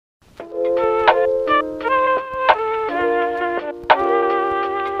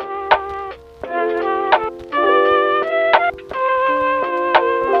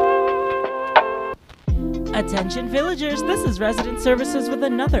villagers, this is Resident Services with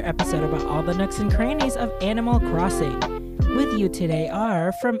another episode about all the nooks and crannies of Animal Crossing. With you today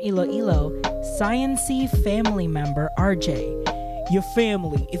are, from Iloilo, Science-y family member RJ. Your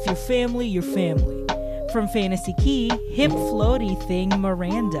family. If you're family, you're family. From Fantasy Key, hip floaty thing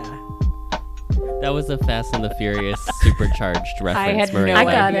Miranda. That was a Fast and the Furious supercharged reference, I had Miranda. no I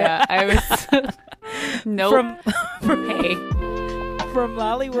got idea. I was... Nope. Hey. From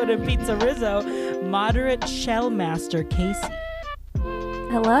Lollywood and Pizza Rizzo, moderate shellmaster Casey.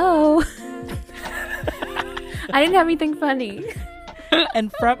 Hello. I didn't have anything funny.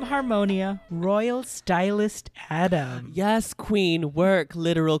 And from Harmonia, royal stylist Adam. Yes, queen. Work,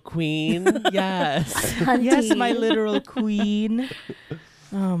 literal queen. Yes. Hunty. Yes, my literal queen.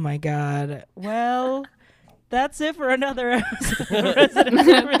 Oh my God. Well, that's it for another episode of Resident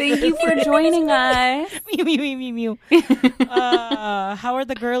Services. Thank you for joining us. Mew, mew, mew, mew, mew. How are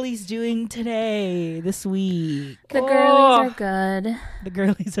the girlies doing today, this week? The girlies are good. The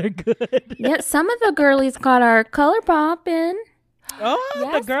girlies are good. Yeah, some of the girlies got our color pop in. Oh,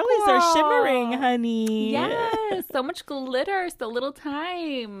 Yes, the girlies are girl. shimmering, honey. Yes, so much glitter, so little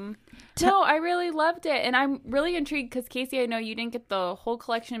time. No, I really loved it. And I'm really intrigued because, Casey, I know you didn't get the whole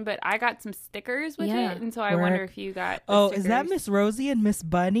collection, but I got some stickers with Yeah. it. And so I Word. wonder if you got the Oh, stickers. is that Miss Rosie and Miss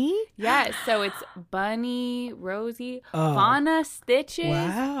Bunny? Yes, so it's Bunny, Rosie, Oh. Fauna, Stitches.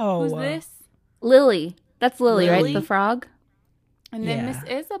 Wow. Who's this? Lily. That's Lily, Lily? right? The frog? And then Yeah.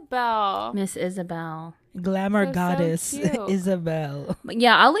 Miss Isabel. Miss Isabel. Glamour So goddess cute. Isabel. But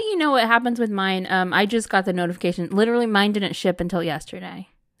yeah, I'll let you know what happens with mine. I just got the notification. Literally, mine didn't ship until yesterday.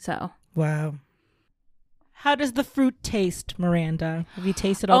 So, Wow. How does the fruit taste, Miranda? Have you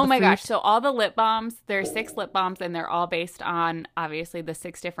tasted all Oh the my fruit? gosh. So all the lip balms, there's 6 lip balms and they're all based on obviously the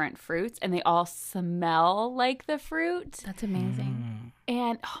 6 different fruits and they all smell like the fruit. that's amazing.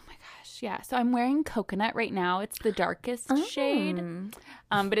 And oh my gosh, yeah. So I'm wearing coconut right now. It's the darkest shade.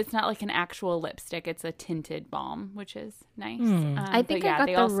 But it's not like an actual lipstick. It's a tinted balm, which is nice. I think but I yeah, got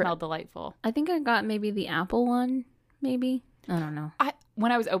they the all re- smell delightful. I think I got maybe the apple one, maybe. I don't know.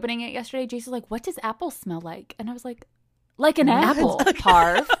 When I was opening it yesterday, Jason's like, "What does apple smell like?" And I was like an apple,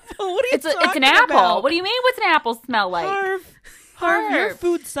 Harv. What are you It's talking an apple. about? What do you mean? What's an apple smell like? Harv, your Harv.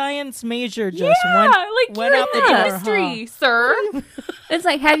 food science major just Yeah, went you're out the in door, the industry, sir. It's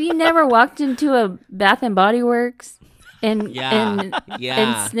like, have you never walked into a Bath and Body Works and Yeah.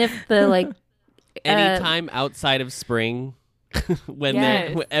 and sniffed the like? Anytime outside of spring, when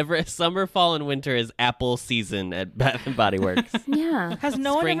Yes. whenever summer, fall, and winter is apple season at Bath and Body Works. Yeah. Has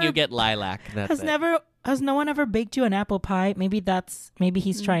no one Spring, ever you get lilac. That's it. has no one ever baked you an apple pie? Maybe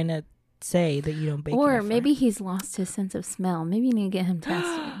he's trying to say that you don't bake. Or enough for maybe him. he's lost his sense of smell. Maybe you need to get him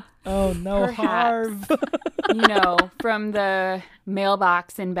tested. Oh no, Perhaps. Harv. You know, from the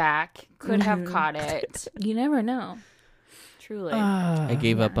mailbox and back, could have caught it. You never know. Truly. I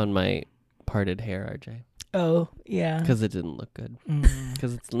gave up on my parted hair, RJ, Oh yeah. because it didn't look good.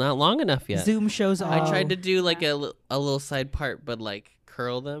 Because it's not long enough yet. Zoom shows all. I tried to do like a little side part, but like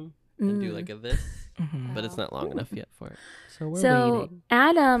curl them and do like a this, but it's not long enough yet for it. So we're So, waiting.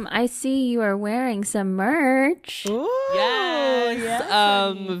 Adam, I see you are wearing some merch. Ooh,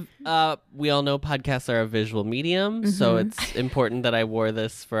 Yes. We all know podcasts are a visual medium, so it's important that I wore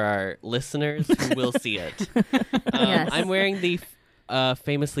this for our listeners who will see it. Yes. I'm wearing the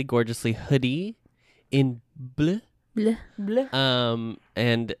famously gorgeously hoodie in bleu. Bleh.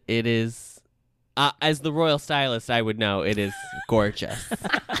 And it is, as the royal stylist, I would know it is gorgeous.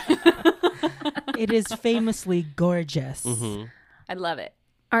 It is famously gorgeous. I love it.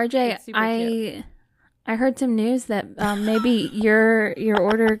 RJ, It's super cute. I heard some news that maybe your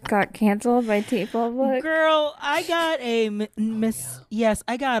order got canceled by T Public. Girl, I got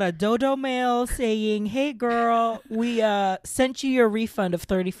I got a dodo mail saying, "Hey girl, we sent you your refund of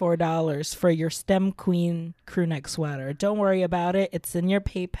 $34 for your STEM Queen crew neck sweater. Don't worry about it. It's in your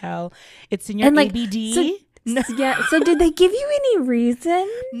PayPal. It's in your And, like, ABD." so- Yeah. So did they give you any reason?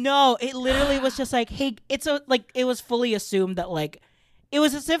 No, it literally was just like, "Hey, it was fully assumed that like it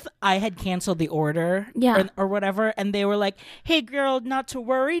was as if I had canceled the order Yeah. or whatever. And they were like, "Hey, girl, not to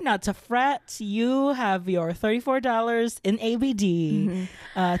worry, not to fret. You have your $34 in ABD.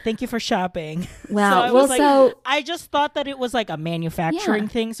 Thank you for shopping." Wow. I Well, was like, so- I just thought that it was like a manufacturing Yeah.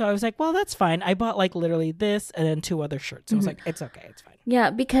 thing. So I was like, well, that's fine. I bought like literally this and then 2 other shirts. So I was like, it's okay. It's fine. Yeah,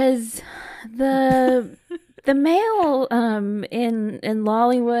 because the mail in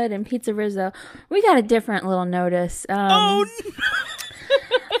Lollywood and Pizza Rizzo, we got a different little notice. Oh,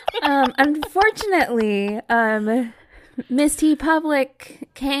 Unfortunately, Miss T Public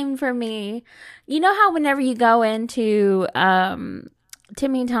came for me. You know how whenever you go into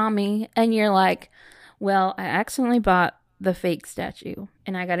Timmy and Tommy and you're like, Well, I accidentally bought the fake statue,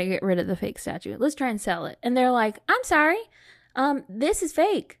 and I got to get rid of the fake statue. Let's try and sell it. And they're like, I'm sorry, this is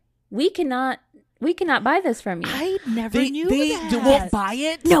fake. We cannot buy this from you. I never knew they that. won't buy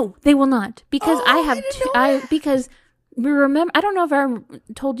it. No, they will not, because because we remember. I don't know if I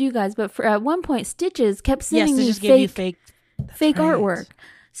told you guys, but at one point, Stitches kept sending me just give you fake fake right. artwork.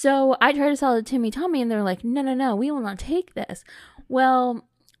 So I tried to sell it to Timmy Tommy, and they're like, no, we will not take this. Well,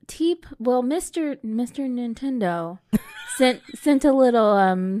 Mr. Nintendo sent a little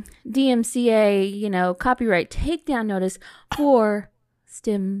DMCA, copyright takedown notice for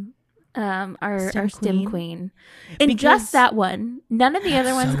our STEM queen. And just that one. None of the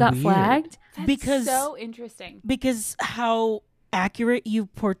other ones got flagged. That's so interesting. Because how accurate you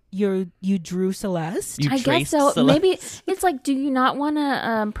drew Celeste. I guess so. Celeste. Maybe it's like, do you not want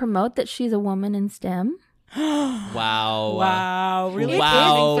to promote that she's a woman in STEM? Wow, really?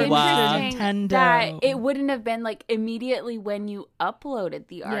 Wow, It is wow. interesting that it wouldn't have been like immediately when you uploaded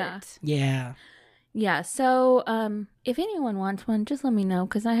the art. Yeah. Yeah, so if anyone wants one, just let me know,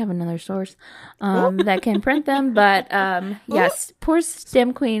 because I have another source that can print them. But yes, poor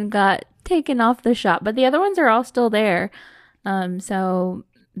STEM Queen got taken off the shop, but the other ones are all still there. So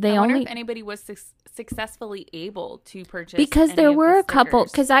they I wonder only if anybody was successfully able to purchase, because any there of were the a couple.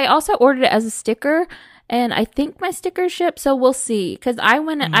 stickers. Because I also ordered it as a sticker, and I think my stickers ship. So we'll see. Because I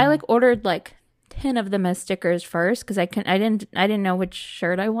ordered like 10 of them as stickers first, because I didn't know which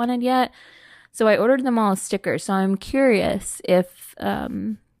shirt I wanted yet. So I ordered them all as stickers. So I'm curious if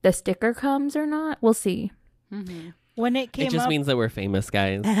the sticker comes or not. We'll see. Mm-hmm. When it came It just up, means that we're famous,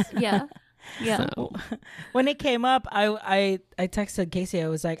 guys. Yeah. Yeah. So. when it came up, I texted Casey. I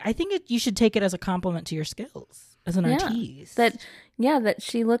was like, I think you should take it as a compliment to your skills as an artiste. That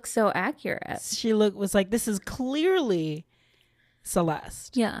she looks so accurate. She was like, this is clearly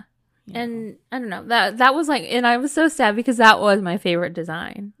Celeste. Yeah. And I don't know. That was like, and I was so sad because that was my favorite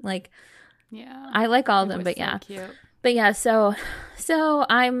design. Like, Yeah, I like all of it them, was but so yeah. cute. But yeah, so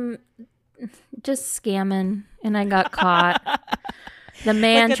I'm just scamming, and I got caught. The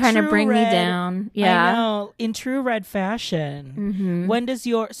man Like a trying to true bring me red- down. I Yeah. know. In true red fashion. Mm-hmm. When does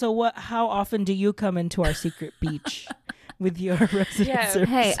how often do you come into our secret beach with your resident Yeah.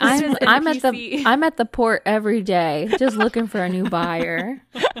 services? Hey, Just I'm at the port every day, just looking for a new buyer.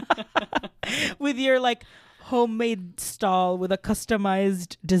 with your like homemade stall with a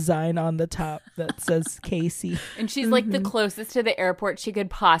customized design on the top that says Casey. And she's like the closest to the airport she could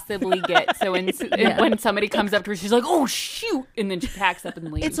possibly get. So when somebody comes up to her, she's like, "Oh shoot!" and then she packs up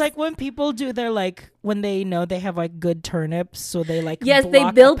and leaves. It's like when people do their like when they know they have like good turnips, so they like Yes, they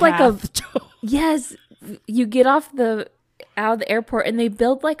block build like a- path to- Yes, you get out of the airport, and they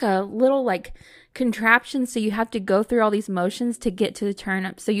build like a little like contraption, so you have to go through all these motions to get to the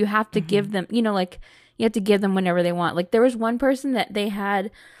turnip. So you have to give them, like you have to give them whenever they want. Like there was one person that they had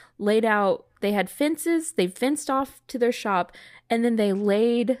laid out, they had fences, they fenced off to their shop, and then they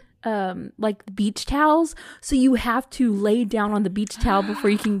laid like beach towels. So you have to lay down on the beach towel before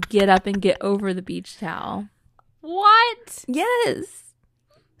you can get up and get over the beach towel. what? Yes.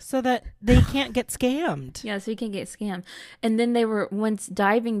 so that they can't get scammed. Yeah, so you can get scammed. And then once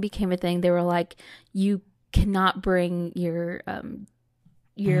diving became a thing, they were like, you cannot bring your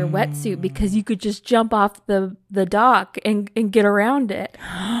wetsuit because you could just jump off the dock and get around it.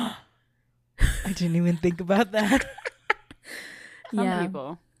 I didn't even think about that. Some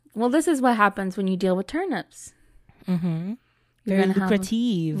people. Well, this is what happens when you deal with turnips. Mm-hmm. You're Very gonna have-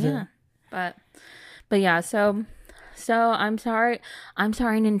 lucrative. Yeah. But yeah, so I'm sorry,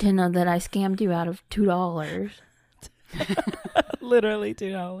 Nintendo, that I scammed you out of $2. Literally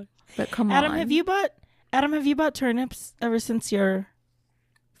 $2. But come on. Adam, have you bought turnips ever since your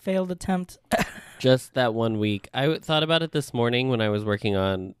failed attempt? Just that one week. I thought about it this morning when I was working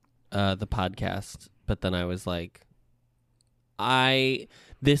on the podcast, but then I was like,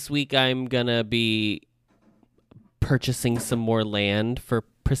 this week I'm gonna be purchasing some more land for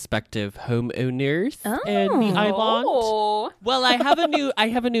prospective homeowners in the island. Oh, Well, I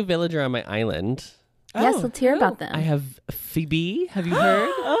have a new villager on my island. Yes, Oh. let's hear about them. I have Phoebe. Have you heard?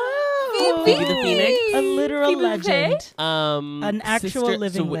 Oh, Phoebe the Phoenix. a literal Phoebe the legend. An actual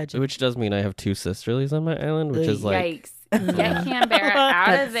living legend. which does mean I have two sisterlies on my island, which is like yikes! Get Canberra out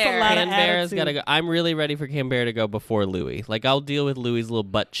That's of a there. lot of Canberra's attitude. gotta go. I'm really ready for Canberra to go before Louis. Like I'll deal with Louis's little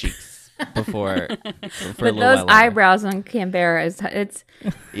butt cheeks before. for a but little those while longer. eyebrows on Canberra it's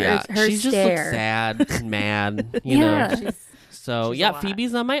Yeah, her she just looks stare. sad and mad. You Yeah. know. So she's yeah, a lot.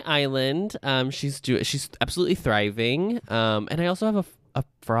 Phoebe's on my island. She's absolutely thriving. And I also have a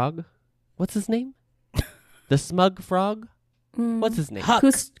frog. What's his name? The smug frog. What's his name? Huck.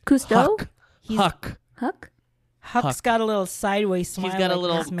 Cousteau? Huck. Huck? Huck's Huck. got a little sideways smile. got a like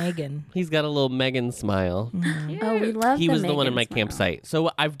little- Miss Megan. He's got a little Megan smile. Oh, we love He was the one in Megan my smile. campsite.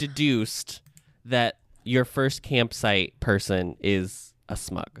 So I've deduced that your first campsite person is a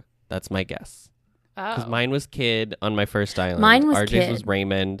smug. That's my guess. Because Oh. mine was Kid on my first island. Mine was RJ's Kid. was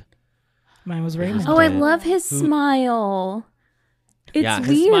Raymond. Mine was Raymond. Oh, I Kid. love his smile. It's yeah, weird.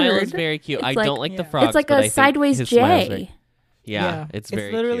 his smile is very cute. It's I like- don't like the Yeah. frogs. It's like but I a think sideways his smile is J. very- Yeah, it's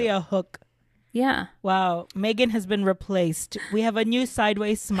very literally cute. a hook. Yeah. Wow, Megan has been replaced. We have a new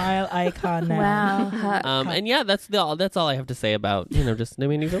sideways smile icon now. Wow. Huck. And yeah, that's all I have to say about just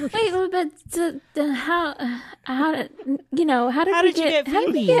naming new villagers. Wait, but how did How we did you get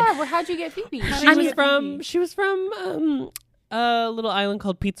Phoebe? Yeah, well, how'd you get Phoebe? She was from a little island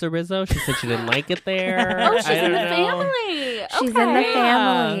called Pizza Rizzo. She said she didn't like it there. Oh, she's I in don't the know. family. she's in the Okay.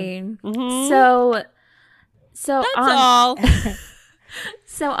 family? Mhm. So That's on all.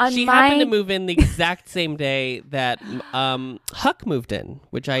 so on She my happened to move in the exact same day that Huck moved in,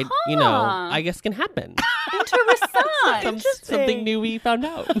 which I guess can happen. Interessant. Something new we found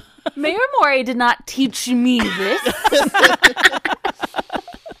out. Mayor Morey did not teach me this.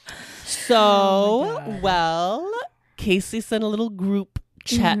 So, well, Casey sent a little group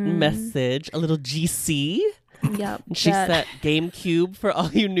chat message, a little GC. Yep. And she that- set GameCube for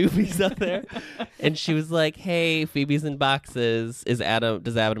all you newbies out there. And she was like, "Hey, Phoebe's in boxes. Does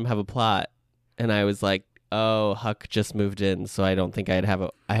Adam have a plot?" And I was like, "Oh, Huck just moved in, so I don't think I had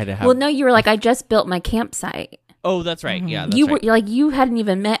to have." Well, no, you were like, I just built my campsite. Oh, that's right. Yeah, that's You right. were like, you hadn't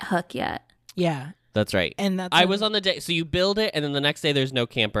even met Huck yet. Yeah, That's right. and that's I was on the day. So you build it, and then the next day there's no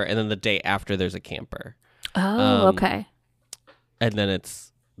camper, and then the day after there's a camper, Oh, okay. and then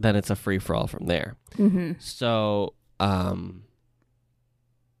it's a free for all from there. Mm-hmm. So, I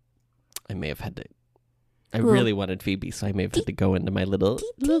may have had to. I Well- really wanted Phoebe, so I may have had to go into my little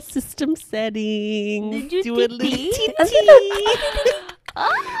system settings, do a little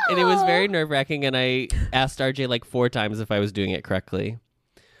and it was very nerve wracking. And I asked RJ like 4 times if I was doing it correctly.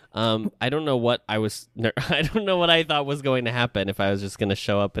 I don't know what I don't know what I thought was going to happen. If I was just going to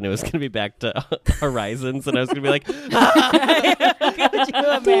show up and it was going to be back to Horizons, and I was going to be like, Could you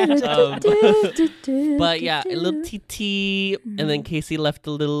imagine? but yeah, a little TT, and then Casey left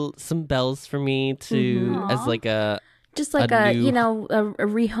some bells for me to as like a Just like a a new- a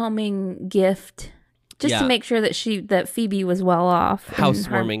rehoming gift, just Yeah. to make sure that Phoebe was well off. in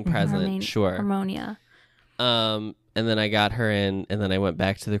housewarming present. Sure. Harmonia. And then I got her in, and then I went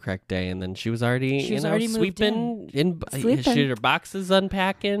back to the correct day, and then she was already, She was already moved sweeping, Sweeping. she had her boxes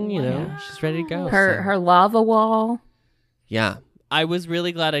unpacking, Wow. she's ready to go. Her lava wall. Yeah. I was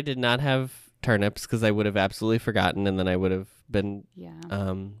really glad I did not have turnips, because I would have absolutely forgotten, and then I would have been Yeah.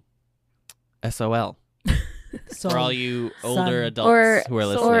 SOL So, for all you older Son. adults Or who are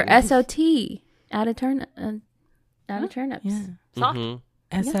listening. or SOT out of turnips. Mhm.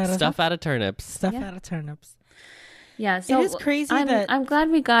 stuff Stuff out of turnips. stuff Yeah. out of turnips. Yeah, so It is crazy I'm, that I'm glad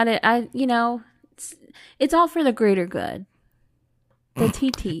we got it. It's all for the greater good. The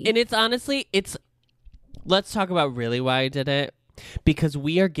TT. And it's honestly, let's talk about really why I did it. Because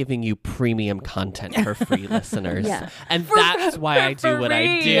we are giving you premium content for free listeners. Yeah. And that's why I do what I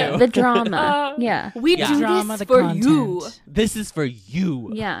free. do. Yeah, the drama. Yeah. We Yeah. do drama, this the for content. you. This is for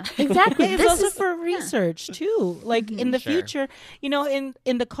you. Yeah. Exactly. It's This also is for research too. Like in the Sure. future, in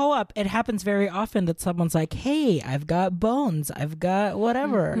the co-op, it happens very often that someone's like, "Hey, I've got bones. I've got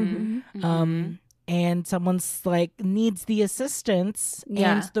whatever," and someone's like needs the assistance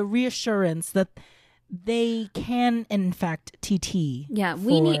Yeah. and the reassurance that they can, in fact, TT. Yeah, for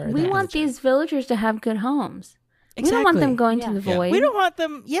we that want villager. these villagers to have good homes. We don't Exactly. want them going to Yeah. the Yeah. void. We don't want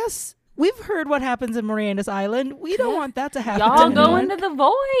them. Yes, we've heard what happens in Miranda's Island. We don't want that to happen. Y'all to go anyone. into the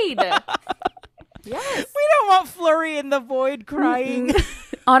void. Yes. We don't want Flurry in the void crying.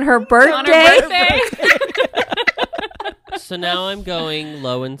 on her On birthday. her birthday. So now I'm going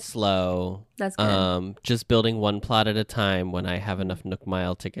low and slow. That's good. Just building one plot at a time when I have enough Nook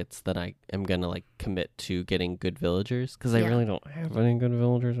Mile tickets that I am going to like commit to getting good villagers. Because I Yeah. really don't have any good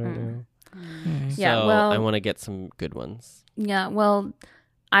villagers right now. So Yeah, well- I want to get some good ones. Yeah, well,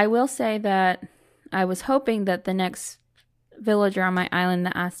 I will say that I was hoping that the next villager on my island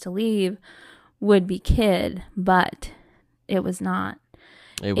that asked to leave would be Kid, but it was not.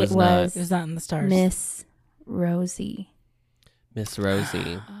 It was It not was It was not in the stars. Miss Rosie. Miss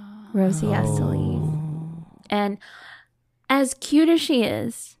Rosie. Rosie has to leave. And as cute as she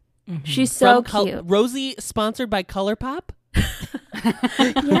is, she's so From cute. Rosie, sponsored by ColourPop?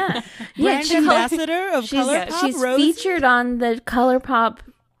 Yeah. Brand she- ambassador of she's, ColourPop. she's Rosie? featured on the ColourPop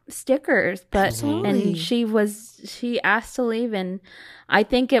stickers, but Absolutely. and she asked to leave, and I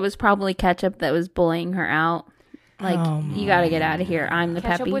think it was probably Ketchup that was bullying her out. Like, you got to get out of here. I'm the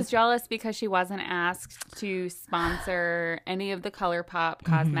Ketchup Peppy. was jealous because she wasn't asked to sponsor any of the ColourPop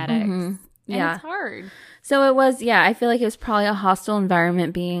cosmetics. And Yeah. it's hard. So it was, I feel like it was probably a hostile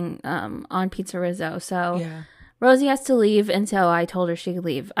environment being on Pizza Rizzo. So Yeah. Rosie has to leave, and so I told her she could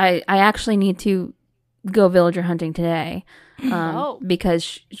leave. I actually need to go villager hunting today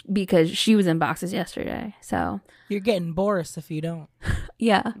because she was in boxes yesterday. So You're getting Boris if you don't.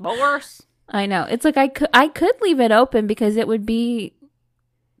 yeah, But worse. I know. It's like I could leave it open because it would be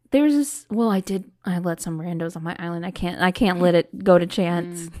there's this. Well, I let some randos on my island. I can't let it go to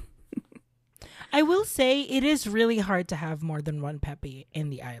chance. I will say it is really hard to have more than one Peppy in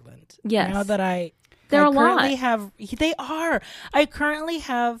the island. Yes. Now that They're a currently lot. they are. I currently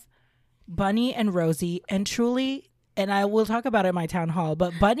have Bunny and Rosie, and truly, and I will talk about it in my town hall,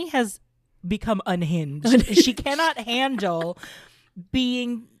 but Bunny has become unhinged. She cannot handle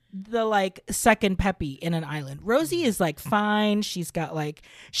being the like second Peppy in an island. Rosie is like fine. She's got like,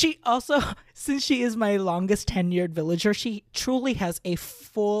 she also, since she is my longest tenured villager, she truly has a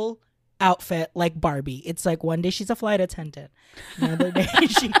full outfit like Barbie. It's like one day she's a flight attendant, another day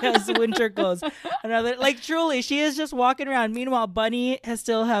she has winter clothes, another, like truly she is just walking around. Meanwhile, Bunny has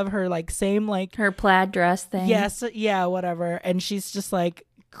still have her like same like Her plaid dress thing. yes, yeah, whatever, and she's just like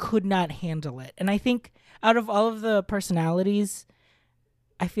could not handle it. And I think out of all of the personalities,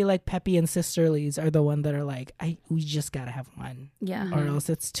 I feel like Peppy and Sisterlies are the one that are like, we just gotta have one, Yeah. or else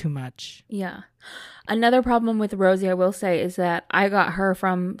it's too much. Yeah. Another problem with Rosie, I will say, is that I got her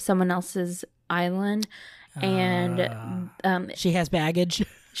from someone else's island, and She has baggage.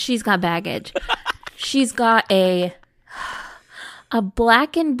 she's got baggage. She's got a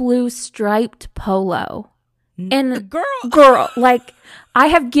black and blue striped polo. And girl, like, I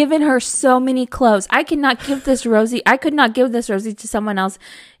have given her so many clothes. I could not give this Rosie to someone else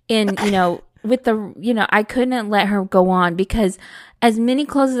with the, I couldn't let her go on because as many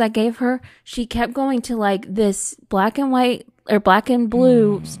clothes as I gave her, she kept going to like this black and white or black and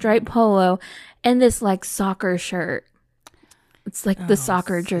blue striped polo and this like soccer shirt. It's like the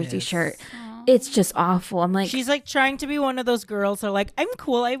soccer jersey shirt. It's just awful. I'm like, She's like trying to be one of those girls that are like, I'm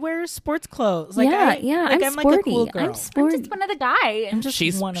cool. I wear sports clothes. Like, I'm sporty. like a cool girl. I'm sporty. I'm just one of the guys. I'm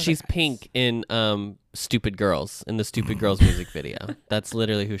just one of She's the guys. Pink in Stupid Girls, in the Stupid Girls music video. That's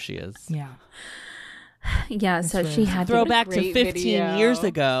literally who she is. Yeah. Yeah, so she had to. Throwback to Great 15 video. years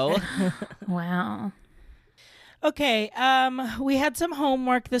ago. Wow. Okay. We had some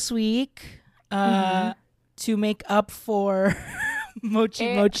homework this week to make up for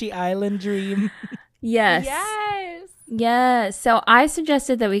Mochi Island Dream. Yes. Yes. Yes. So I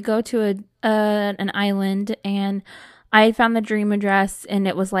suggested that we go to an island, and I had found the dream address, and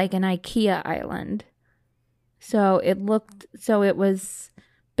it was like an IKEA island. So it was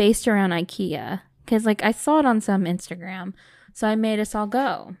based around IKEA because like I saw it on some Instagram. So I made us all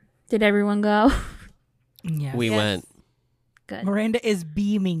go. Did everyone go? Yes. We went. Good. Miranda is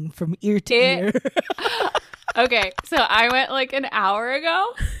beaming from ear to It- ear. Okay, so I went like an hour ago,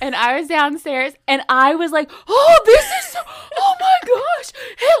 and I was downstairs, and I was like, oh my gosh,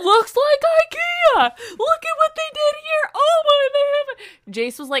 it looks like IKEA. Look at what they did here. Oh my,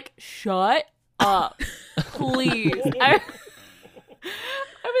 Jace was like, shut up, please. I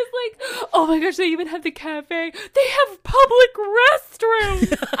was like, oh my gosh, they even have the cafe. They have public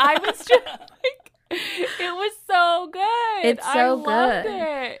restrooms. I was just like, it was so good. It's so I loved good.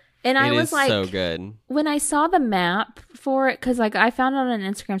 it. And I It was is like, so good. when I saw the map for it, because like I found it on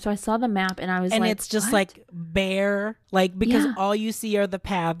Instagram, so I saw the map and I was And like, it's just what? like bare, like because Yeah. all you see are the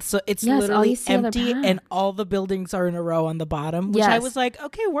paths. So it's Yes, all literally you see are the empty paths. and all the buildings are in a row on the bottom, which I Yes. was like,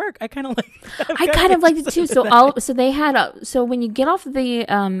 okay, work. I kind of like that. I kind of liked it too. So they had so when you get off the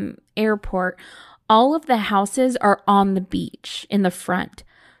airport, all of the houses are on the beach in the front.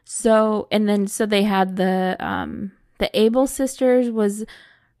 So they had the Abel sisters was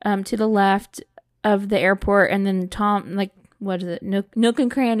to the left of the airport, and then Tom, like, what is it? Nook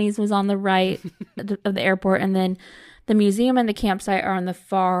and Crannies was on the right of the airport, and then the museum and the campsite are on the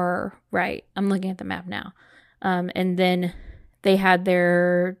far right. I'm looking at the map now. And then they had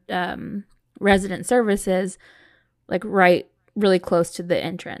their resident services like right really close to the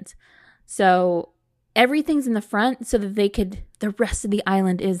entrance. So everything's in the front so that the rest of the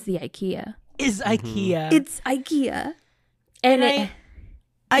island is the IKEA. is IKEA. It's IKEA. And I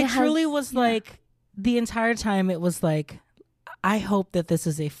it has- truly was like, the entire time it was like, I hope that this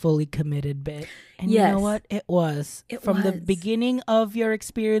is a fully committed bit. And you know Yes. what? It was. It From the was. beginning of your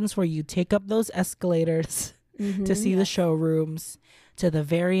experience where you take up those escalators to see the showrooms, to the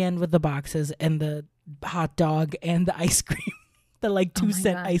very end with the boxes and the hot dog and the ice cream, the like Oh my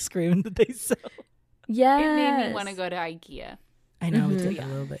 2-cent gosh. ice cream that they sell. Yeah. It made me want to go to IKEA. I know it Mhm. did a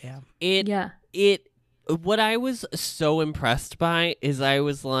little bit, yeah. It what I was so impressed by is I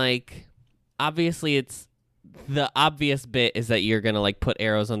was like, obviously it's the obvious bit is that you're gonna like put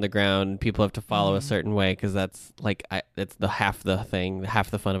arrows on the ground. People have to follow a certain way because that's like it's the half the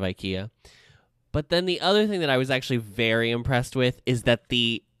fun of IKEA. But then the other thing that I was actually very impressed with is that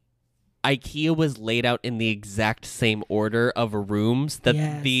the IKEA was laid out in the exact same order of rooms that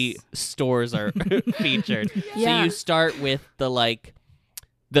Yes. the stores are featured. So Yeah. you start with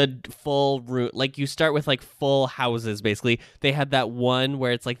the full room, like you start with like full houses basically. They had that one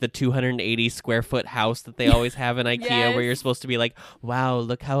where it's like the 280 square foot house that they always have in IKEA Yes. where you're supposed to be like, wow,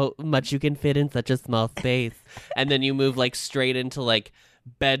 look how much you can fit in such a small space. And then you move like straight into like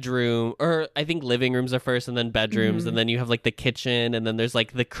bedroom, or I think living rooms are first and then bedrooms, and then you have like the kitchen, and then there's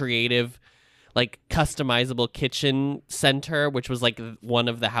like the creative like customizable kitchen center, which was like one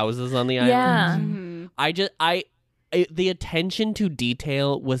of the houses on the island. Yeah. Mhm. The attention to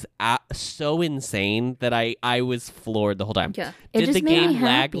detail was so insane that I was floored the whole time. Yeah. It Did just the made me game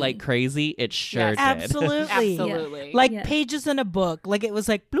lag happy. like crazy? It sure Yes. did. Absolutely. Absolutely. Like Yeah. pages in a book. Like it was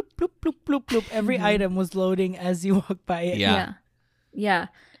like bloop, bloop, bloop, bloop, bloop. Every item was loading as you walk by it. Yeah. Yeah.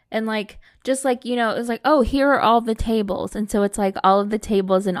 And like, just like, you know, it was like, oh, here are all the tables. And so it's like all of the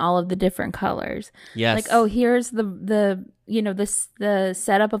tables in all of the different colors. Yes. Like, oh, here's the you know, the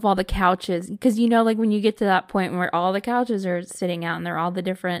setup of all the couches. Because, you know, like when you get to that point where all the couches are sitting out and they're all the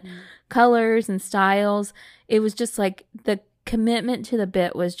different colors and styles, it was just like the commitment to the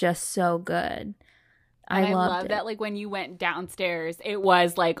bit was just so good. And I loved love it. that, like, when you went downstairs, it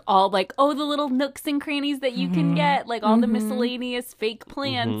was, like, all, like, oh, the little nooks and crannies that you can get, like, all the miscellaneous fake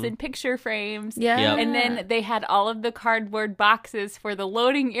plants and picture frames. Yeah. Yep. And then they had all of the cardboard boxes for the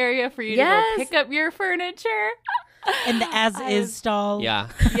loading area for you Yes. to go pick up your furniture. And the as is stall. Yeah.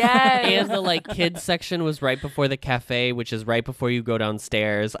 Yes. And the like kids section was right before the cafe, which is right before you go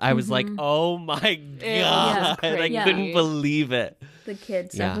downstairs. I was like, oh my god. I crazy. couldn't believe it. The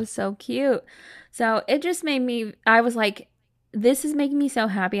kid stuff Yeah. was so cute. So it just made me, I was like, this is making me so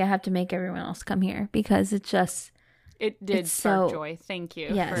happy. I have to make everyone else come here because it's just, It did It's spark so- joy. Thank you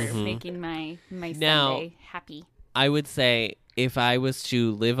Yes. for making my Now- Sunday happy. I would say if I was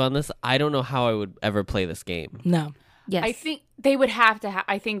to live on this, I don't know how I would ever play this game. No. yes. I think they would have to.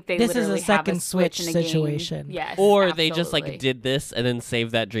 I think they This is a literally have second switch Switch in a game. situation. Yes, Or they just absolutely. like did this and then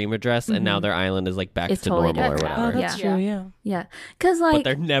saved that dream address, and now their island is like back It's to totally normal or different. Oh, whatever. that's Yeah. true, yeah. Yeah. Because But like,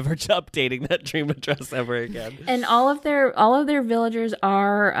 they're never updating that dream address ever again. and all of their villagers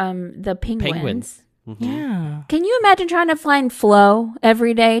are the penguins. Penguins. Yeah. Can you imagine trying to find Flo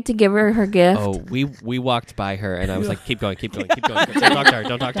every day to give her gift? Oh, we walked by her, and I was like, keep going, keep going, keep going. Don't talk to her,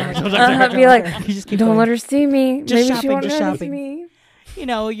 don't talk to her, don't talk to her. I'd be like, You just keep don't going. let her see me. Just Maybe shopping, she won't just notice shopping. me. You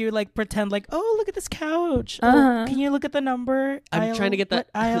know, you like pretend like, oh, look at this couch. Oh, Uh-huh. can you look at the number? I'm trying to get that-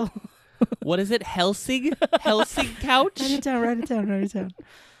 what aisle? What is it? Helsing couch? Write it down, write it down, write it down.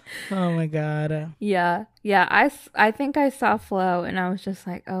 Oh my god. Yeah. I think I saw Flo and I was just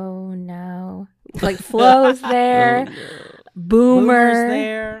like, oh no. Like Flo's there. Boomer. Boomer's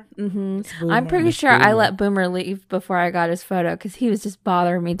there. hmm It's Boomer. I'm pretty It's sure I Boomer. let Boomer leave before I got his photo because he was just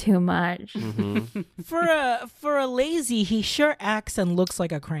bothering me too much. Mhm. For a lazy, he sure acts and looks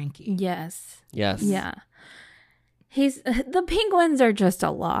like a cranky. Yes. Yes. Yeah. The penguins are just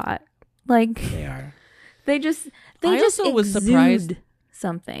a lot. Like They are. they just I also was surprised- exude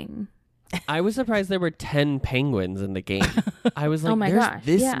something. I was surprised there were 10 penguins in the game. I was like, Oh my there's gosh,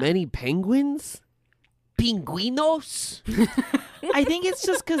 this yeah. many penguins? Pinguinos? I think it's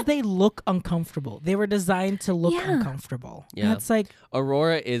just because they look uncomfortable. They were designed to look Yeah. uncomfortable. Yeah. And it's like,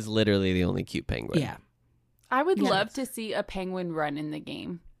 Aurora is literally the only cute penguin. yeah. I would Yes. love to see a penguin run in the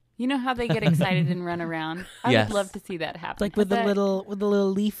game. You know how they get excited and run around? I Yes. would love to see that happen. It's like with the That- little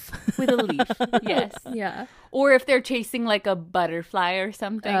leaf. with a leaf. Yes. Yeah. Or if they're chasing like a butterfly or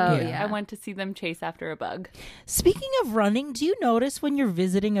something. Oh, yeah. I want to see them chase after a bug. Speaking of running, do you notice when you're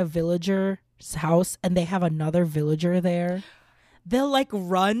visiting a villager's house and they have another villager there? They'll like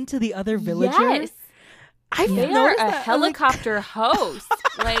run to the other villager. Yes. I've They are noticed a that. I'm like, helicopter host.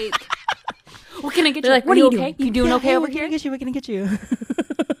 Like, what can I get They're you? like, What "What are are you you okay? doing?" You doing yeah, okay hey, over we're here? gonna get you. We're gonna get you.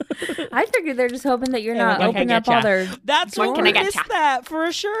 I figured they're just hoping that you're Hey, not what can I opening get up all ya? their That's What what can I we get missed ya? that for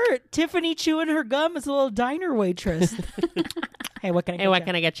a shirt. Tiffany chewing her gum as a little diner waitress. Hey, what can I get? Hey, what ya?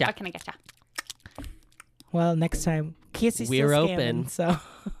 can I get you? What can I get you? Well, next time, Casey's We're still open. scamming, so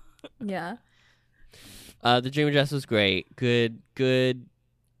Yeah. The dream address was great. Good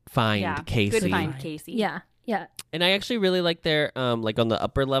find, Yeah. Casey. Good find, Casey. Yeah. Yeah. And I actually really like their like on the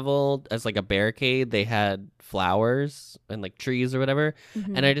upper level as like a barricade, they had flowers and like trees or whatever.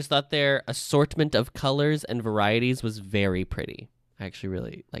 Mhm. And I just thought their assortment of colors and varieties was very pretty. I actually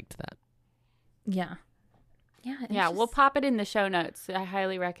really liked that. Yeah. Yeah. it's Yeah, we'll just- pop it in the show notes. I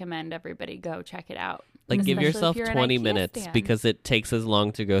highly recommend everybody go check it out. Like give Especially if yourself you're an 20 IKEA minutes stan. because it takes as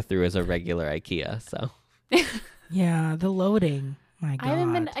long to go through as a regular IKEA. So Yeah, the loading. My God. I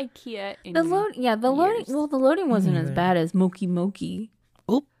haven't been to IKEA in The loading years. the loading wasn't as neither. bad as Moki Moki.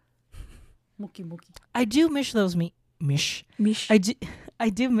 Moki Moki. I do miss those Mish. I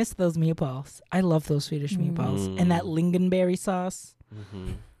do miss those meatballs. I love those Swedish meatballs and that lingonberry sauce.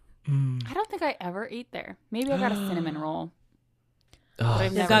 I don't think I ever ate there. Maybe I got a cinnamon roll. oh, I've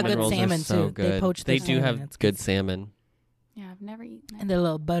They've never got had good rolls are salmon so too. They good. poach They their do salmon. have It's good salmon. Yeah, I've never eaten it. And their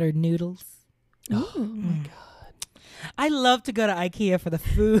little buttered noodles. Oh my god. I love to go to IKEA for the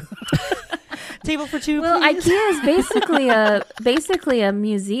food. Table for two, Well, please. IKEA is basically a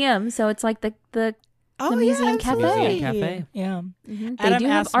museum, so it's like the museum cafe. Museum cafe. Yeah. they Adam do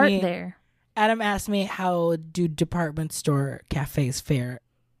have asked art me- there. Adam asked me how do department store cafes fare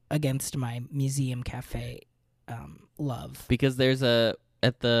against my museum cafe love. Because there's at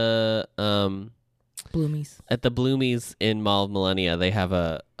the Bloomies. Bloomies in Mall of Millennia, they have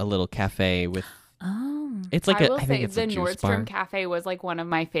a little cafe with Oh, it's like I a will I say think it's the a juice bar. Nordstrom Cafe was like one of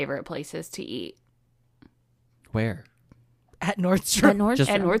my favorite places to eat. Where? At at Nordstrom. Nordstrom. Just-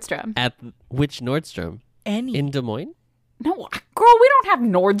 At Nordstrom. At which Nordstrom? Any. In Des Moines? No, girl, we don't have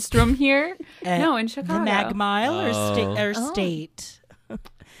Nordstrom here. At No, in the Chicago. Mag Mile or, Oh. State? I,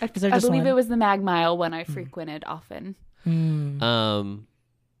 Is there I just believe one? it was the Mag Mile when I frequented often.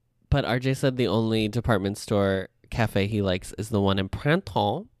 But RJ said the only department store cafe he likes is the one in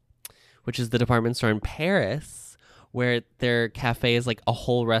Printemps, which is the department store in Paris, where their cafe is like a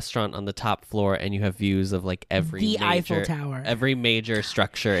whole restaurant on the top floor, and you have views of like The Eiffel Tower. every major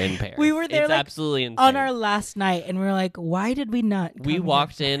structure in Paris. We were there, It's like, absolutely insane. On our last night, and we were like, why did we not? we come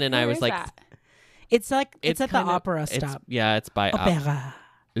walked in, and I Where was is like, that? It's like it's at the kinda- opera it's- stop. Yeah, it's by Opera.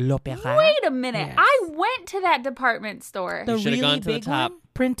 L'Opéra. Wait a minute. Yes. I went to that department store. The You should've really gone to the big top. one,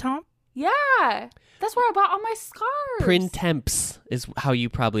 Printemps. Yeah. That's where I bought all my scarves. Printemps is how you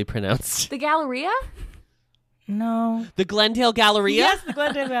probably pronounced The Galleria? No. the Glendale Galleria. Yes, the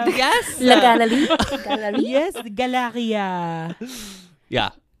Glendale Galleria. Yes. La Galerie. Yes, the Galleria.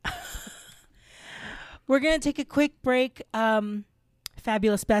 Yeah. We're gonna take a quick break.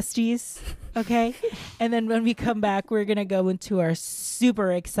 Fabulous besties, okay? And then when we come back, we're gonna go into our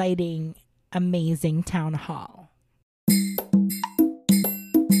super exciting, amazing town hall.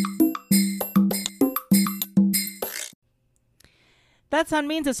 That sound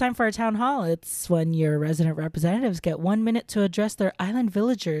means it's time for our town hall. It's when your resident representatives get 1 minute to address their island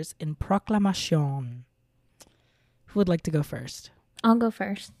villagers in proclamation. Who would like to go first? I'll go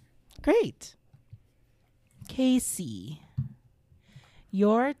first. Great. Casey,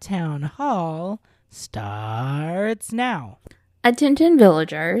 your town hall starts now. Attention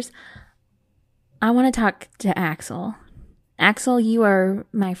villagers. I want to talk to Axel. Axel, you are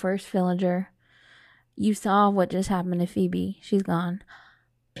my first villager. You saw what just happened to Phoebe. She's gone.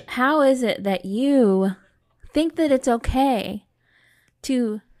 How is it that you think that it's okay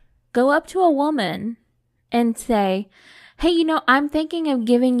to go up to a woman and say, hey, you know, I'm thinking of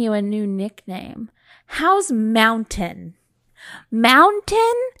giving you a new nickname. How's Mountain?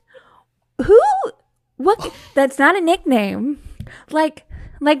 Mountain? Who? What? That's not a nickname. Like,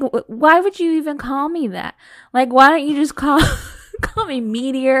 why would you even call me that? Like, why don't you just call me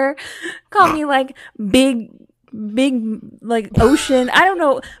Meteor? Call me like big, like ocean. I don't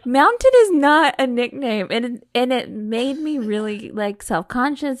know. Mountain is not a nickname, and it made me really like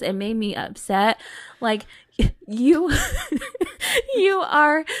self-conscious. It made me upset. Like, you, you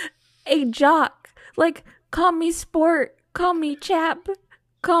are a jock. Like, call me Sport. Call me Chap.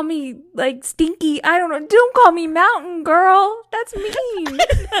 Call me like Stinky. I don't know. Don't call me Mountain Girl. That's mean.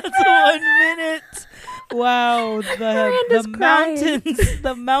 That's 1 minute. Wow, Miranda's the crying. mountains,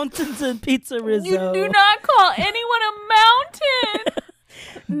 the mountains and Pizza Rizzo. You do not call anyone a mountain.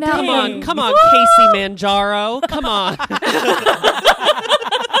 Mountain. Come on, Casey Manjaro. Come on.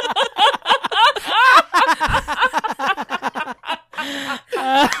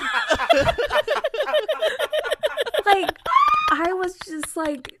 Like, I was just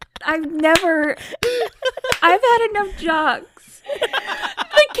like, I've had enough jocks.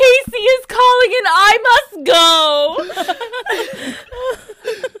 The Casey is calling and I must go.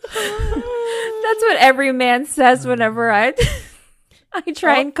 That's what every man says whenever I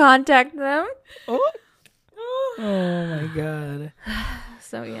try and contact them. Oh my god.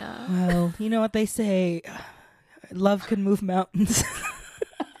 So yeah. Well, you know what they say. Love can move mountains.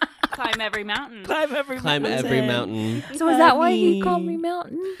 Climb every mountain. Climb every mountain. So is that why he Honey. called me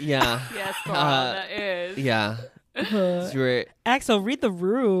Mountain? Yeah. Yes, girl, that is. Yeah. Uh, You were- Axel, read the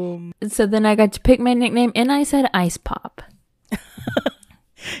room. So then I got to pick my nickname, and I said Ice Pop.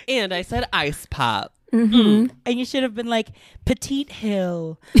 and I said ice pop. Mm-hmm. And you should have been like Petite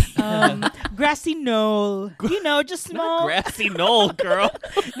Hill, Grassy Knoll. You know, just small. Grassy knoll, girl.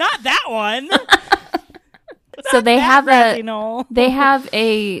 Not that one. So they That have Grassy a Knoll. they have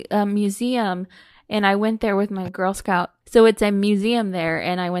a museum, and I went there with my Girl Scout. So it's a museum there,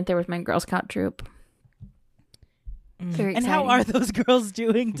 and I went there with my Girl Scout troop. Very And exciting. how are those girls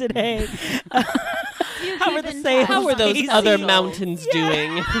doing today? How are the sales? How are those Casey? other mountains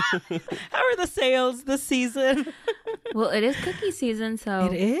doing? How are the sales this season? Well, it is cookie season, so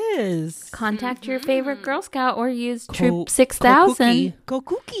It is. contact your favorite Girl Scout or use Co- Troop 6000. Go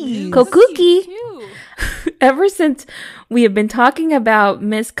cookies. Go cookie. Cute. Ever since we have been talking about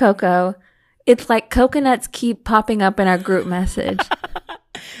Miss Coco, it's like coconuts keep popping up in our group message.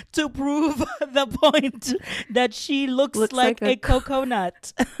 To prove the point that she looks like like a a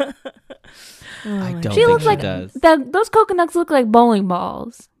coconut. I don't She think looks she like does. those coconuts look like bowling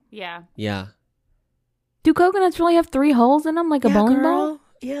balls. Yeah. Yeah. Do coconuts really have 3 holes in them like a Yeah, bowling girl. ball?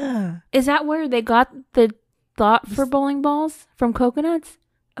 Yeah. Is that where they got the thought for bowling balls from coconuts?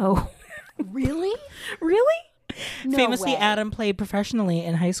 Oh, Really? Really? No Famously, way. Adam played professionally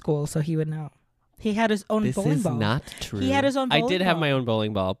in high school, so he would know. He had his own This bowling is ball. not true. He had his own I bowling did have ball. my own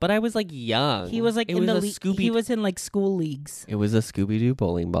bowling ball, but I was like young. He was like it in was the a league. Scooby. He was in like school leagues. It was a Scooby Doo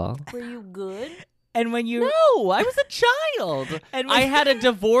bowling ball. Were you good? And when you No, I was a child. And when- I had a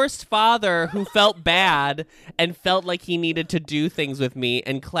divorced father who felt bad and felt like he needed to do things with me,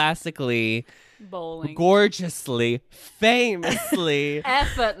 and classically, Bowling. gorgeously, famously,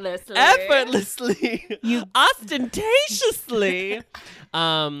 Effortlessly. effortlessly, ostentatiously.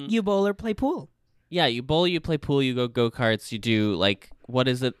 you bowl or play pool. Yeah, you bowl, you play pool, you go karts, you do like what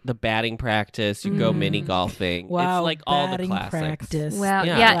is it? The batting practice, you go mini golfing. Wow, it's like all the batting classics. practice. wow.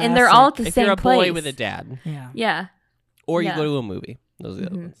 Yeah. Yeah, and they're all at the If same you're a place. boy with a dad, Yeah. Yeah. or you Yeah. go to a movie, those are the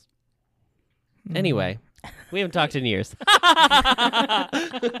other ones. Anyway, we haven't talked in years.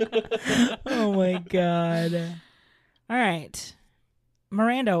 Oh my god. All right.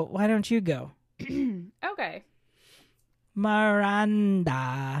 Miranda, why don't you go? Okay.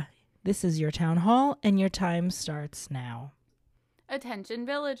 Miranda. This is your town hall and your time starts now. Attention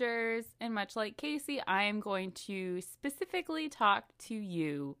villagers, and much like Casey, I am going to specifically talk to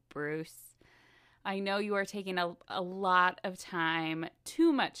you, Bruce. I know you are taking a lot of time,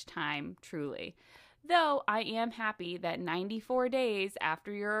 too much time, truly. Though I am happy that 94 days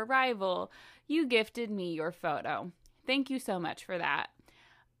after your arrival, you gifted me your photo. Thank you so much for that.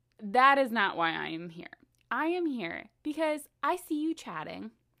 That is not why I am here. I am here because I see you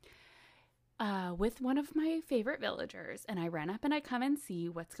chatting with one of my favorite villagers, and I run up and I come and see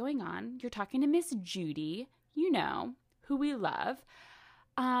what's going on. You're talking to Miss Judy, you know, who we love.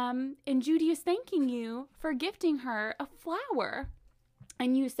 And Judy is thanking you for gifting her a flower.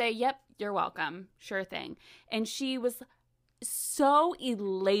 And you say, yep, you're welcome. Sure thing. And she was so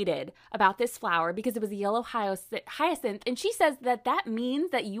elated about this flower because it was a yellow hyacinth. And she says that that means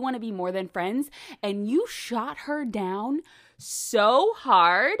that you want to be more than friends. And you shot her down so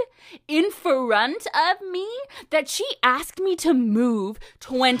hard in front of me that she asked me to move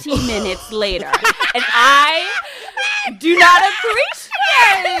 20 minutes later. And I do not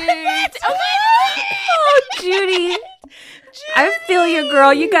appreciate. Oh, Judy. I feel you,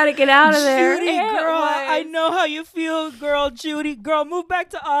 girl. You got to get out of there. Judy, Yeah, it girl, was. I know how you feel, girl. Judy, girl, move back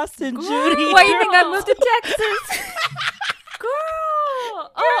to Austin, Judy. Why do you think I Girl. moved to Texas?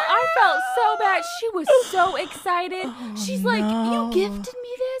 Girl! Oh, I felt so bad. She was so excited. She's like, no. you gifted me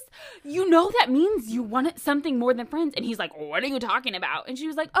this? You know that means you wanted something more than friends. And he's like, what are you talking about? And she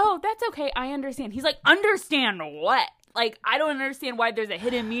was like, oh, that's okay. I understand. He's like, understand what? Like, I don't understand why there's a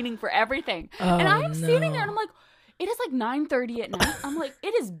hidden meaning for everything. and I'm standing there and I'm like, it is like 9:30 at night. I'm like,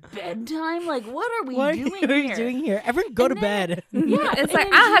 it is bedtime. Like, what are we What doing are here? you doing here? Everyone go to And then- bed. Yeah, It's and like,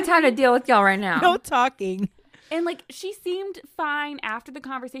 then I don't have time to deal with y'all right now. No talking. And like she seemed fine after the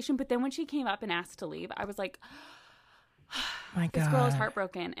conversation, but then when she came up and asked to leave, I was like, My God. this girl is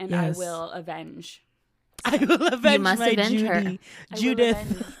heartbroken and Yes. I will avenge. I will avenge must my avenge Judy. her. I will Judith.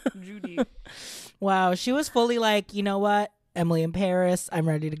 avenge Judy. Wow, she was fully like, you know what? Emily in Paris, I'm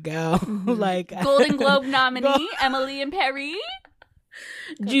ready to go. like Golden Globe nominee Emily in Perry.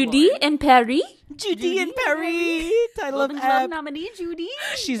 Judy and Perry. Judy and Perry. Title of Golden Globe ep. nominee Judy.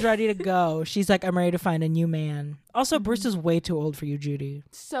 She's ready to go. She's like, I'm ready to find a new man. Also, Bruce is way too old for you, Judy.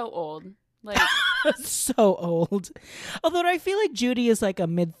 So old. Like So old. Although I feel like Judy is like a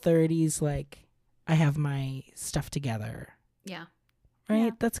mid-30s, like, I have my stuff together. Yeah. Right? Yeah.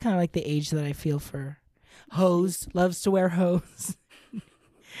 That's kind of like the age that I feel for hose. Loves to wear hose.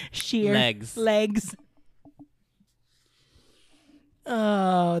 Sheer. Legs.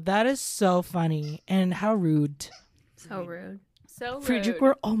 Oh, that is so funny. And how rude. So rude. so rude. Friedrich,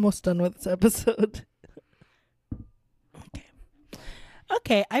 we're almost done with this episode.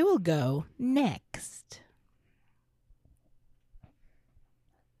 Okay, I will go next.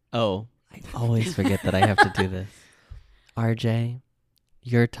 Oh, I always forget that I have to do this. RJ,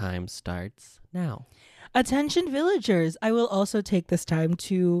 your time starts now. Attention villagers, I will also take this time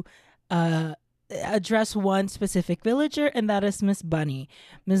to address one specific villager, and that is Miss Bunny.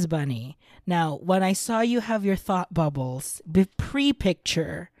 Miss Bunny. Now, when I saw you have your thought bubbles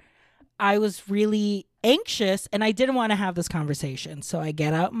pre-picture, I was really anxious and I didn't want to have this conversation. So I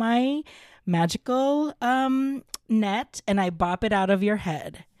get out my magical net and I bop it out of your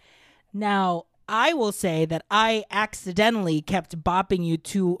head. Now, I will say that I accidentally kept bopping you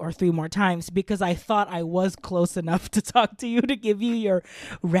 2 or 3 more times because I thought I was close enough to talk to you to give you your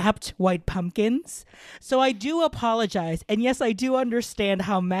wrapped white pumpkins. So I do apologize. And yes, I do understand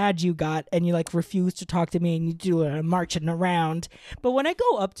how mad you got and you like refused to talk to me and you do marching around. But when I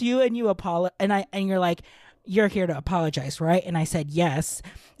go up to you and you and you're like, you're here to apologize, right? And I said, yes.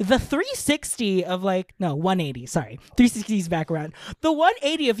 The 360 of 180, sorry. 360's back around. The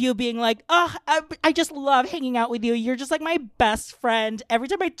 180 of you being like, oh, I just love hanging out with you. You're just like my best friend. Every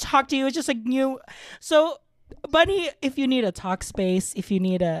time I talk to you, it's just like you. So, Bunny, if you need a talk space, if you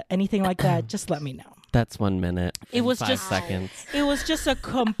need anything like that, just let me know. That's 1 minute. It was 5 just seconds. It was just a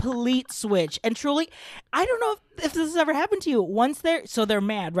complete switch. And truly, I don't know if this has ever happened to you. Once they're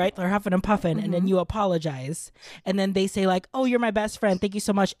mad, right? They're huffing and puffing, and then you apologize. And then they say like, oh, you're my best friend. Thank you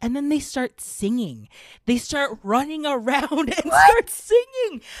so much. And then they start singing. They start running around and start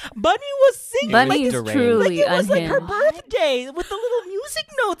singing. Bunny was singing. Bunny is deranged. truly like it was like her unhinged. birthday with the little music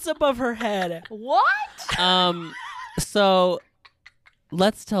notes above her head. What? So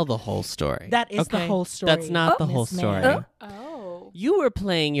let's tell the whole story. That is the okay? whole story. That's not the Miss whole Ma'am. story. Oh. You were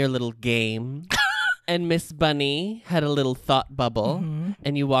playing your little game, and Miss Bunny had a little thought bubble, Mm-hmm.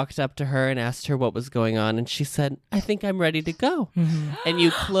 and you walked up to her and asked her what was going on, and she said, I think I'm ready to go. And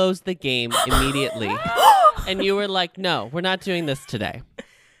you closed the game immediately. And you were like, no, we're not doing this today.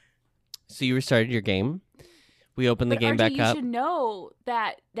 So you restarted your game. We opened the But game RJ, back you up. should know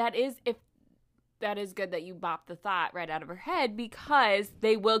that that is good that you bop the thought right out of her head because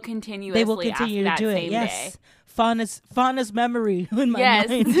they will continuously They will continue to after do that it. same Yes, day. fun as memory in my Yes.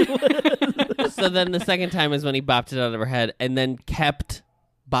 mind. So then the second time is when he bopped it out of her head and then kept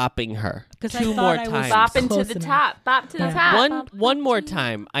bopping her 'Cause I 2 thought more I was times. Bopping to Close the enough. top. Bop to the Yeah. top. One more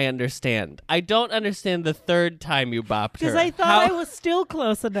time, I understand. I don't understand the third time you bopped her. Because I thought I was still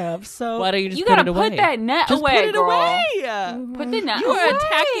close enough. So Why don't you just You put gotta it away? put that net just away, put it girl. away. Put the net You are away.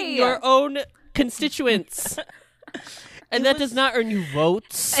 attacking your own constituents, and that does not earn you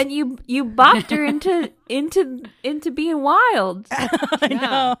votes. And you bopped her into being wild. I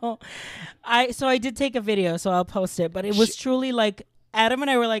know. So I did take a video, so I'll post it. But it was truly like Adam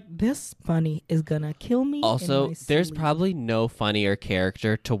and I were like, this bunny is gonna kill me. Also, in my there's sleep. probably no funnier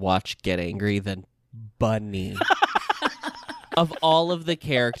character to watch get angry than Bunny. Of all of the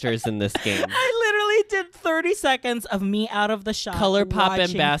characters in this game, I literally did 30 seconds of me out of the shot. Color Pop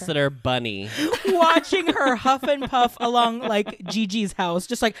watching Ambassador Bunny. watching her huff and puff along like Gigi's house,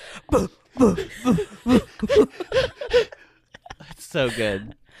 just like. "Buh, buh, buh, buh." It's so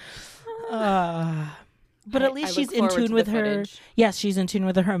good. But at least I she's look in forward tune to with the her. footage. Yes, she's in tune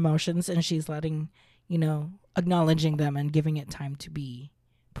with her emotions, and she's letting acknowledging them and giving it time to be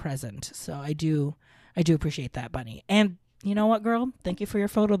present. So I do appreciate that, Bunny. And you know what, girl? Thank you for your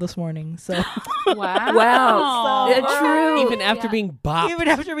photo this morning. So Wow. Wow. So- True. Even after being bopped. even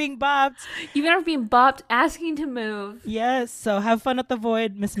after being bopped, Even after being bopped, asking to move. yes. So have fun at the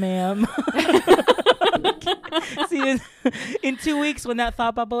Void, Miss Ma'am. See you in 2 weeks when that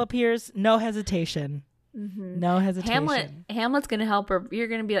thought bubble appears. No hesitation. No hesitation. Hamlet's gonna help her. You're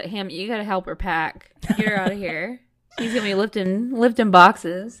gonna be like, Hamlet, you gotta help her pack. Get her out of here. He's gonna be lifting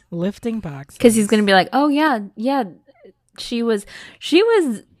boxes Lifting box. because he's gonna be like, oh yeah. She was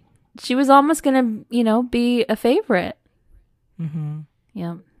almost gonna be a favorite. Mm-hmm.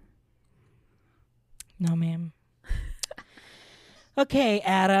 Yeah. No, ma'am. Okay,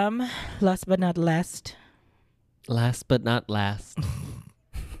 Adam. Last but not least. Last but not last.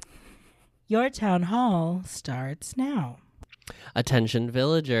 Your town hall starts now. Attention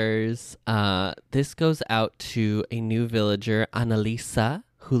villagers. This goes out to a new villager, Annalisa,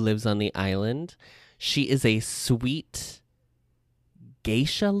 who lives on the island. She is a sweet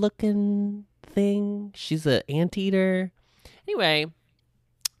geisha-looking thing. She's an anteater. Anyway,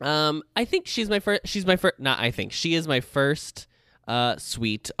 I think she is my first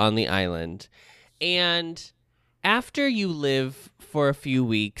sweet on the island. And after you live for a few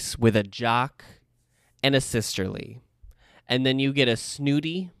weeks with a jock and a sisterly, and then you get a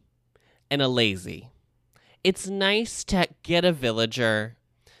snooty and a lazy, it's nice to get a villager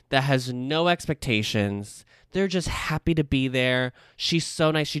that has no expectations. They're just happy to be there. She's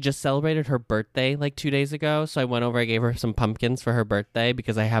so nice. She just celebrated her birthday like 2 days ago. So I went over, I gave her some pumpkins for her birthday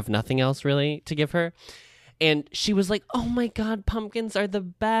because I have nothing else really to give her. And she was like, oh my God, pumpkins are the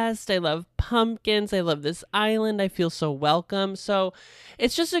best. I love pumpkins. I love this island. I feel so welcome. So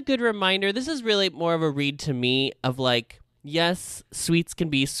it's just a good reminder. This is really more of a read to me of like, yes, sweets can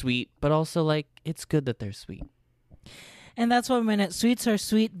be sweet, but also like, it's good that they're sweet. And that's 1 minute. Sweets are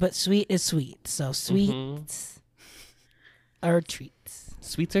sweet, but sweet is sweet. So sweets are treats.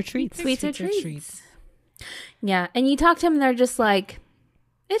 Sweets are treats. Sweets are treats. Yeah, and you talk to them, and they're just like,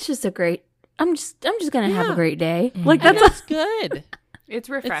 "It's just a great. I'm just gonna have a great day." Like That's good. It's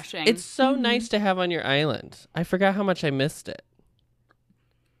refreshing. It's so nice to have on your island. I forgot how much I missed it.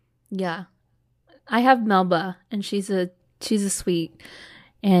 Yeah, I have Melba, and she's a sweet,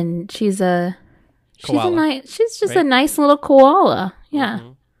 and she's a Koala, she's just right? a nice little koala.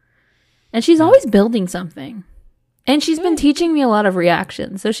 Yeah, and she's always building something, and she's been teaching me a lot of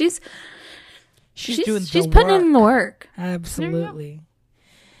reactions. So she's doing she's the putting work. in the work. Absolutely.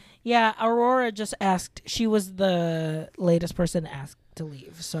 Yeah, Aurora just asked. She was the latest person asked to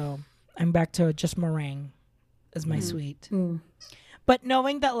leave. So I'm back to just meringue as my sweet. But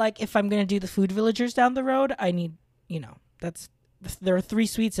knowing that, like, if I'm going to do the food villagers down the road, I need, there are 3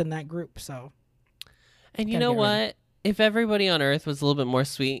 sweets in that group. So. And you know what? If everybody on Earth was a little bit more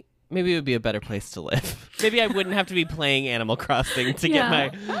sweet, maybe it would be a better place to live. Maybe I wouldn't have to be playing Animal Crossing to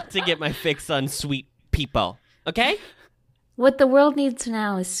get my fix on sweet people. Okay? What the world needs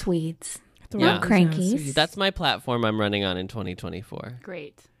now is sweets. Not crankies. That's my platform I'm running on in 2024.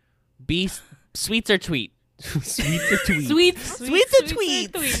 great. Sweets or tweet. Sweets or tweet. Sweets Sweets or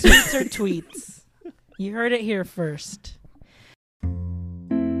tweets. Sweets or tweets. You heard it here first.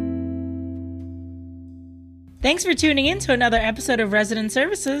 Thanks for tuning in to another episode of Resident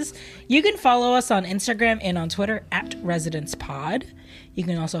Services. You can follow us on Instagram and on Twitter at ResidencePod. You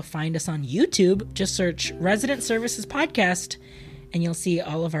can also find us on YouTube. Just search Resident Services Podcast, and you'll see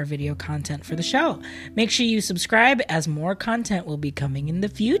all of our video content for the show. Make sure you subscribe, as more content will be coming in the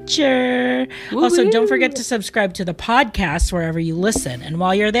future. Also, don't forget to subscribe to the podcast wherever you listen. And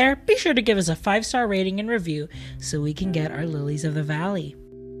while you're there, be sure to give us a 5-star rating and review so we can get our lilies of the valley.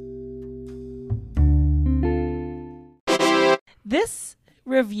 This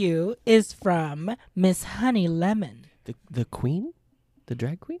review is from Miss Honey Lemon. The queen? The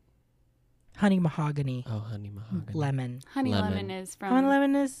drag queen? Honey Mahogany. Oh, Honey Mahogany. Lemon. Honey Lemon. Lemon is from Honey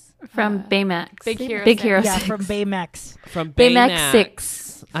Lemon is From Baymax. Big Hero Big 6. Hero yeah, 6. from Baymax. From Baymax Baymax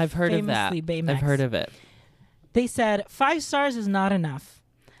 6. I've heard of that. Famously Baymax. I've heard of it. They said 5 stars is not enough.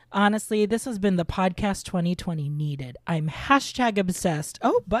 Honestly, this has been the podcast 2020 needed. I'm #obsessed.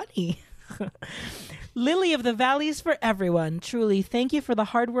 Oh, buddy. Lily of the Valleys for everyone. Truly, thank you for the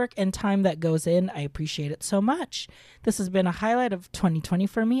hard work and time that goes in. I appreciate it so much. This has been a highlight of 2020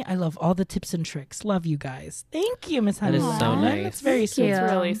 for me. I love all the tips and tricks. Love you guys. Thank you, Miss Honey. That is so nice. That's very sweet. you.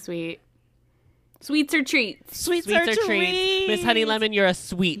 It's really sweet. Sweets or treats? Sweets Sweets are or treats. treats. Miss Honey Lemon, you're a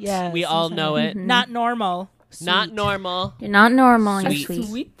sweet. Yes, we all Miss know Honey. it. Not normal. Not Sweet. normal. You're not normal and Sweet.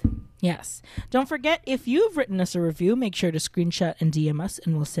 sweet. Yes. Don't forget, if you've written us a review, make sure to screenshot and DM us,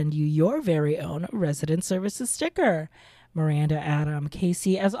 and we'll send you your very own Resident Services sticker. Miranda, Adam,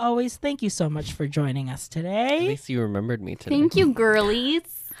 Casey, as always, thank you so much for joining us At today. least you remembered me today. Thank you, girlies.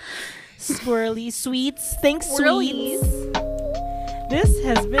 Squirrely sweets. Thanks, Swirlies. sweets. This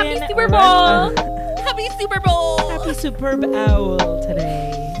has been Happy Super Bowl. Happy Super Bowl! Happy Superb Owl today.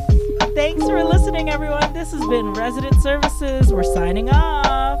 Thanks for listening, everyone. This has been Resident Services. We're signing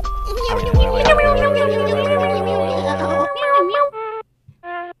off.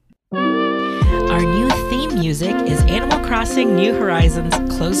 Our new theme music is Animal Crossing New Horizons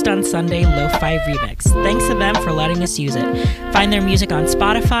Closed on Sunday Lo-Fi Remix. Thanks to them for letting us use it. Find their music on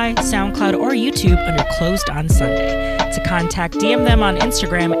Spotify, SoundCloud, or YouTube under Closed on Sunday. To contact, DM them on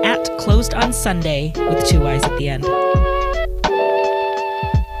Instagram at Closed on Sunday with 2 Y's at the end.